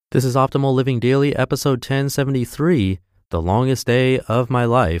This is Optimal Living Daily, episode 1073, The Longest Day of My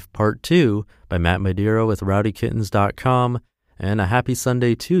Life, part 2, by Madeiro with RowdyKittens.com, and a happy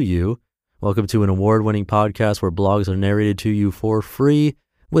Sunday to you. Welcome to an award-winning podcast where blogs are narrated to you for free,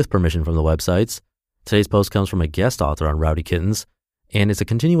 with permission from the websites. Today's post comes from a guest author on Rowdy Kittens, and it's a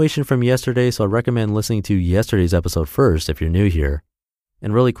continuation from yesterday, so I recommend listening to yesterday's episode first if you're new here.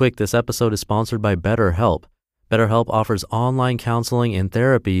 And really quick, this episode is sponsored by BetterHelp. BetterHelp offers online counseling and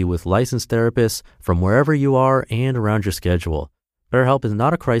therapy with licensed therapists from wherever you are and around your schedule. BetterHelp is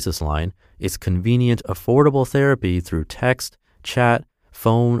not a crisis line. It's convenient, affordable therapy through text, chat,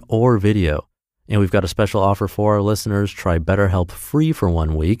 phone, or video. And we've got a special offer for our listeners. Try BetterHelp free for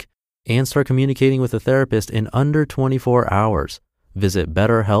 1 week and start communicating with a therapist in under 24 hours. Visit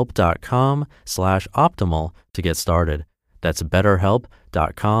betterhelp.com/optimal to get started. That's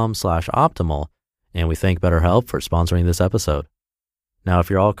betterhelp.com/optimal. And we thank BetterHelp for sponsoring this episode. Now, if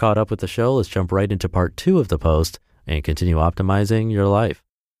you're all caught up with the show, let's jump right into part 2 of the post and continue optimizing your life.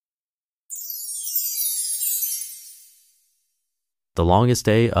 The Longest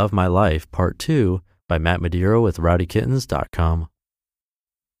Day of My Life, part 2, by Madeiro with RowdyKittens.com.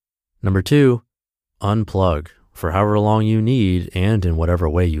 Number 2, unplug for however long you need and in whatever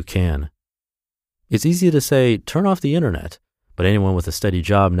way you can. It's easy to say, turn off the internet. But anyone with a steady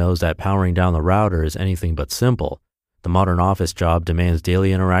job knows that powering down the router is anything but simple. The modern office job demands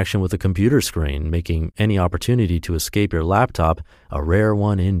daily interaction with a computer screen, making any opportunity to escape your laptop a rare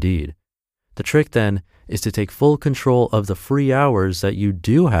one indeed. The trick then is to take full control of the free hours that you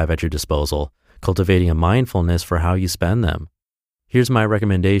do have at your disposal, cultivating a mindfulness for how you spend them. Here's my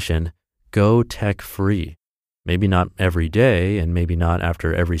recommendation: go tech free. Maybe not every day and maybe not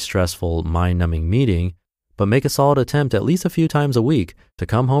after every stressful, mind-numbing meeting, but make a solid attempt at least a few times a week to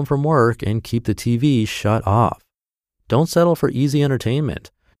come home from work and keep the TV shut off. Don't settle for easy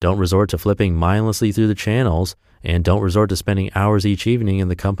entertainment. Don't resort to flipping mindlessly through the channels, and don't resort to spending hours each evening in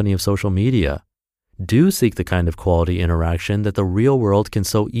the company of social media. Do seek the kind of quality interaction that the real world can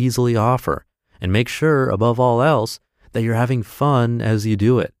so easily offer, and make sure, above all else, that you're having fun as you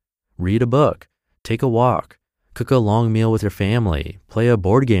do it. Read a book, take a walk, cook a long meal with your family, play a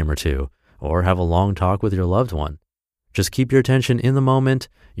board game or two, or have a long talk with your loved one. Just keep your attention in the moment,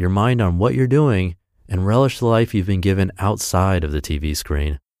 your mind on what you're doing, and relish the life you've been given outside of the TV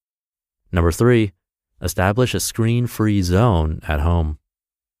screen. Number 3, establish a screen-free zone at home.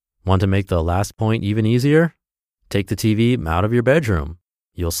 Want to make the last point even easier? Take the TV out of your bedroom.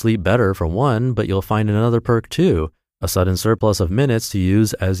 You'll sleep better for one, but you'll find another perk too, a sudden surplus of minutes to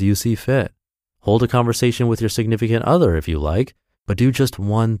use as you see fit. Hold a conversation with your significant other if you like, but do just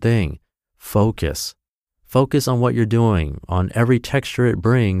one thing. Focus. Focus on what you're doing, on every texture it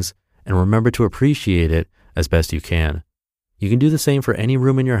brings, and remember to appreciate it as best you can. You can do the same for any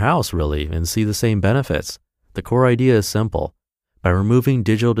room in your house, really, and see the same benefits. The core idea is simple. By removing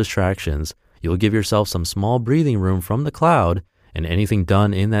digital distractions, you'll give yourself some small breathing room from the cloud, and anything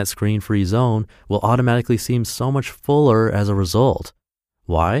done in that screen-free zone will automatically seem so much fuller as a result.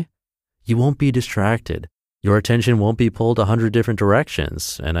 Why? You won't be distracted. Your attention won't be pulled 100 different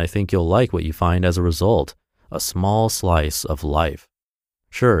directions, and I think you'll like what you find as a result, a small slice of life.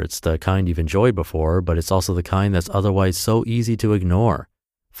 Sure, it's the kind you've enjoyed before, but it's also the kind that's otherwise so easy to ignore.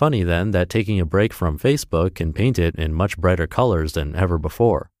 Funny then that taking a break from Facebook can paint it in much brighter colors than ever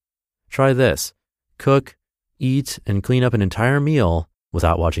before. Try this: cook, eat, and clean up an entire meal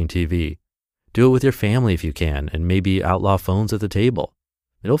without watching TV. Do it with your family if you can, and maybe outlaw phones at the table.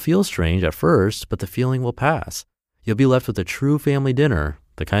 It'll feel strange at first, but the feeling will pass. You'll be left with a true family dinner,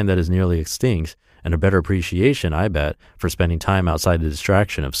 the kind that is nearly extinct, and a better appreciation, I bet, for spending time outside the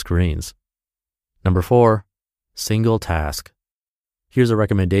distraction of screens. Number 4, single task. Here's a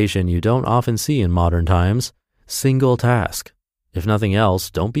recommendation you don't often see in modern times: single task. If nothing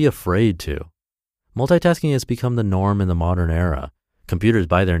else, don't be afraid to. Multitasking has become the norm in the modern era. Computers,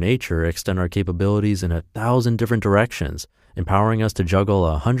 by their nature, extend our capabilities in 1,000 different directions, empowering us to juggle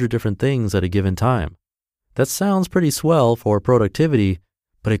 100 different things at a given time. That sounds pretty swell for productivity,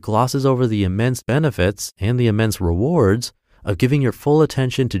 but it glosses over the immense benefits and the immense rewards of giving your full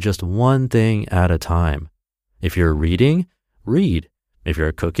attention to just one thing at a time. If you're reading, read. If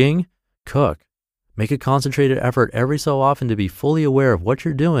you're cooking, cook. Make a concentrated effort every so often to be fully aware of what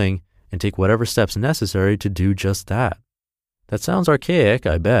you're doing and take whatever steps necessary to do just that. That sounds archaic,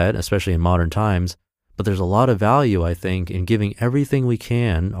 I bet, especially in modern times, but there's a lot of value, I think, in giving everything we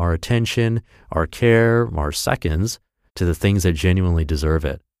can, our attention, our care, our seconds, to the things that genuinely deserve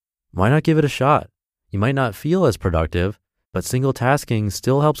it. Why not give it a shot? You might not feel as productive, but single tasking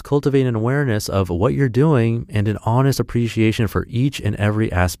still helps cultivate an awareness of what you're doing and an honest appreciation for each and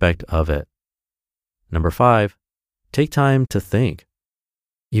every aspect of it. Number 5, take time to think.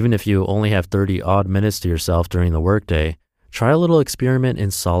 Even if you only have 30 odd minutes to yourself during the workday, try a little experiment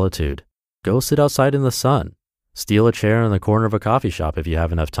in solitude. Go sit outside in the sun. Steal a chair in the corner of a coffee shop if you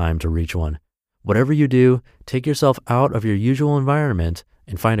have enough time to reach one. Whatever you do, take yourself out of your usual environment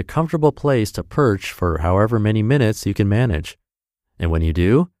and find a comfortable place to perch for however many minutes you can manage. And when you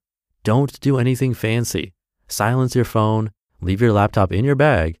do, don't do anything fancy. Silence your phone, leave your laptop in your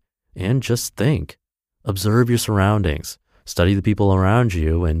bag, and just think. Observe your surroundings, study the people around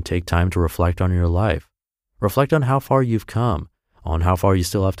you, and take time to reflect on your life. Reflect on how far you've come, on how far you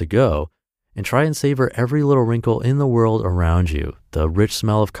still have to go, and try and savor every little wrinkle in the world around you, the rich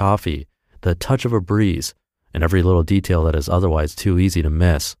smell of coffee, the touch of a breeze, and every little detail that is otherwise too easy to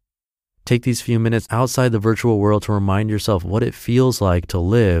miss. Take these few minutes outside the virtual world to remind yourself what it feels like to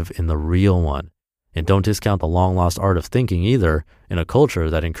live in the real one. And don't discount the long-lost art of thinking either in a culture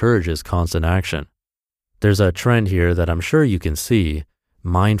that encourages constant action. There's a trend here that I'm sure you can see: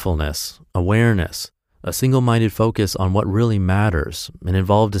 mindfulness, awareness, a single-minded focus on what really matters, an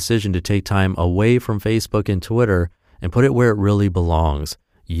involved decision to take time away from Facebook and Twitter and put it where it really belongs.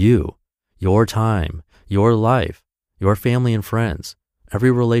 You, your time, your life, your family and friends,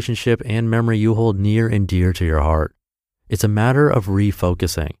 every relationship and memory you hold near and dear to your heart. It's a matter of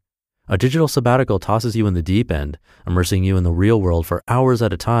refocusing. A digital sabbatical tosses you in the deep end, immersing you in the real world for hours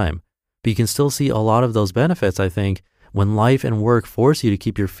at a time, but you can still see a lot of those benefits, I think, when life and work force you to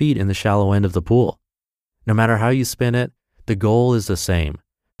keep your feet in the shallow end of the pool. No matter how you spin it, the goal is the same.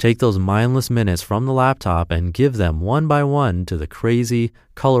 Take those mindless minutes from the laptop and give them one by one to the crazy,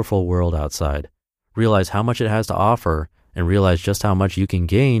 colorful world outside. Realize how much it has to offer and realize just how much you can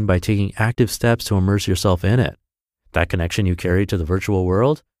gain by taking active steps to immerse yourself in it. That connection you carry to the virtual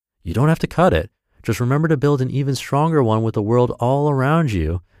world, you don't have to cut it. Just remember to build an even stronger one with the world all around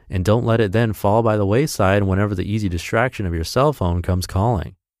you, and don't let it then fall by the wayside whenever the easy distraction of your cell phone comes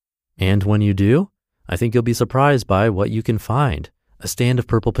calling. And when you do, I think you'll be surprised by what you can find. A stand of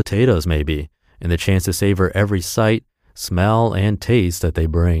purple potatoes maybe, and the chance to savor every sight, smell, and taste that they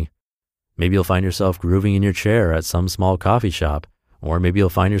bring. Maybe you'll find yourself grooving in your chair at some small coffee shop, or maybe you'll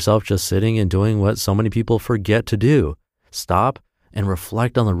find yourself just sitting and doing what so many people forget to do: stop and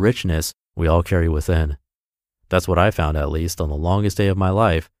reflect on the richness we all carry within. That's what I found, at least, on the longest day of my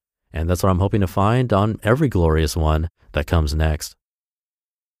life, and that's what I'm hoping to find on every glorious one that comes next.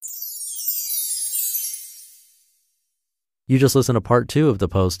 You just listened to part 2 of the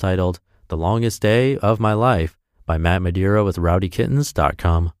post titled "The Longest Day of My Life" by Matt Madeiro with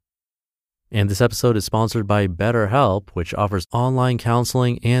RowdyKittens.com. And this episode is sponsored by BetterHelp, which offers online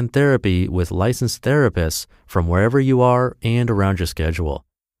counseling and therapy with licensed therapists from wherever you are and around your schedule.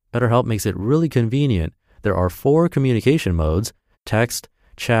 BetterHelp makes it really convenient. There are 4 communication modes: text,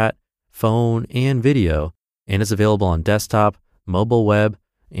 chat, phone, and video, and it's available on desktop, mobile web,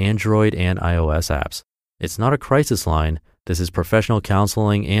 Android, and iOS apps. It's not a crisis line. This is professional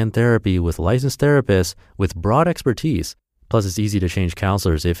counseling and therapy with licensed therapists with broad expertise. Plus, it's easy to change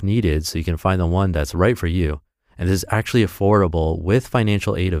counselors if needed, so you can find the one that's right for you. And this is actually affordable with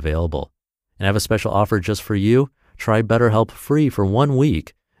financial aid available. And I have a special offer just for you. Try BetterHelp free for 1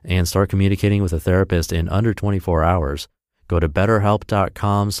 week and start communicating with a therapist in under 24 hours. Go to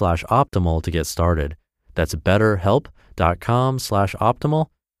betterhelp.com/optimal to get started. That's betterhelp.com/optimal.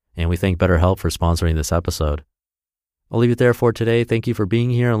 And we thank BetterHelp for sponsoring this episode. I'll leave it there for today. Thank you for being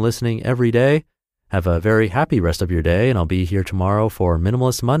here and listening every day. Have a very happy rest of your day, and I'll be here tomorrow for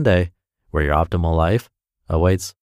Minimalist Monday, where your optimal life awaits.